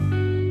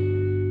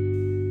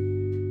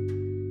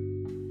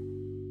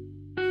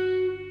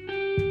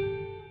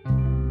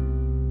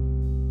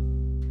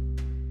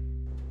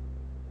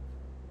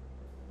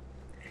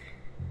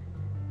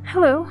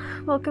Hello,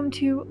 welcome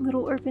to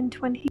Little Orphan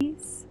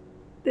 20s.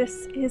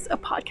 This is a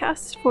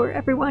podcast for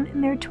everyone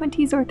in their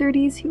 20s or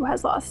 30s who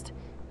has lost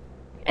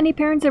any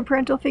parents or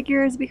parental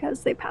figures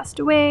because they passed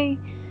away,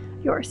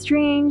 you're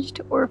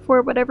estranged, or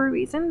for whatever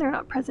reason they're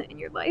not present in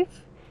your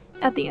life.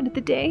 At the end of the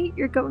day,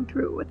 you're going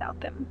through it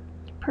without them.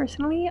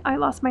 Personally, I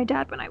lost my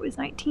dad when I was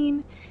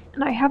 19,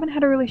 and I haven't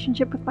had a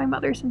relationship with my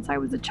mother since I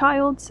was a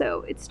child,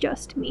 so it's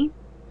just me.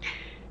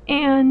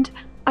 And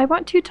I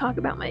want to talk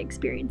about my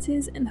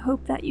experiences and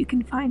hope that you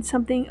can find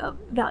something of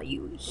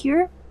value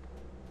here.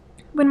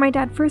 When my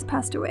dad first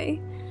passed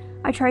away,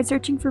 I tried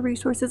searching for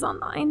resources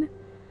online,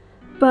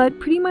 but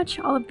pretty much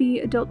all of the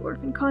adult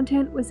orphan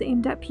content was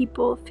aimed at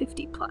people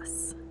 50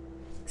 plus.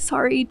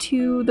 Sorry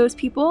to those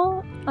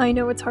people. I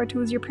know it's hard to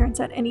lose your parents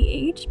at any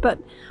age, but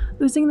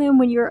losing them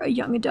when you're a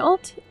young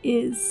adult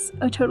is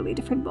a totally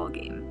different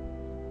ballgame.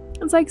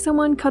 It's like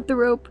someone cut the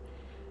rope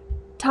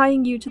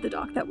tying you to the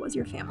dock that was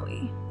your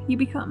family. You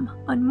become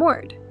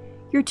unmoored.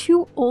 You're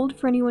too old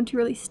for anyone to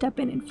really step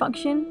in and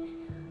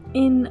function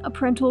in a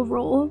parental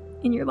role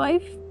in your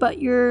life, but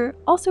you're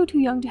also too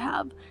young to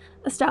have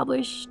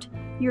established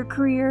your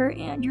career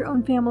and your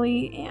own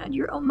family and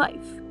your own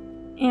life.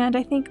 And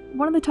I think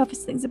one of the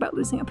toughest things about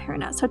losing a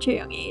parent at such a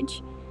young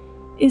age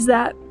is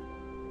that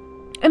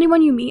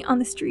anyone you meet on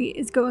the street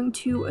is going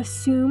to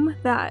assume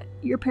that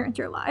your parents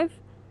are alive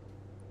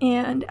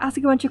and ask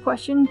a bunch of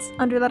questions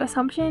under that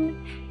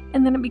assumption,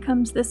 and then it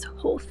becomes this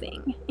whole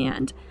thing.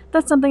 And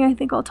that's something I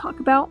think I'll talk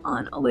about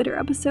on a later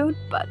episode,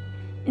 but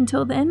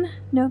until then,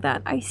 know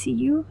that I see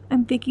you,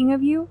 I'm thinking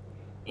of you,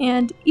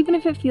 and even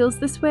if it feels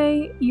this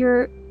way,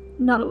 you're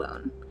not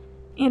alone.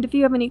 And if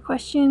you have any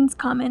questions,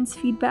 comments,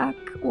 feedback,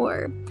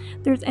 or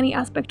there's any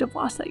aspect of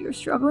loss that you're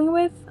struggling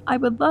with, I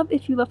would love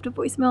if you left a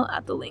voicemail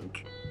at the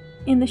link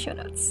in the show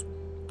notes.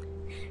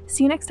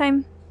 See you next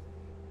time.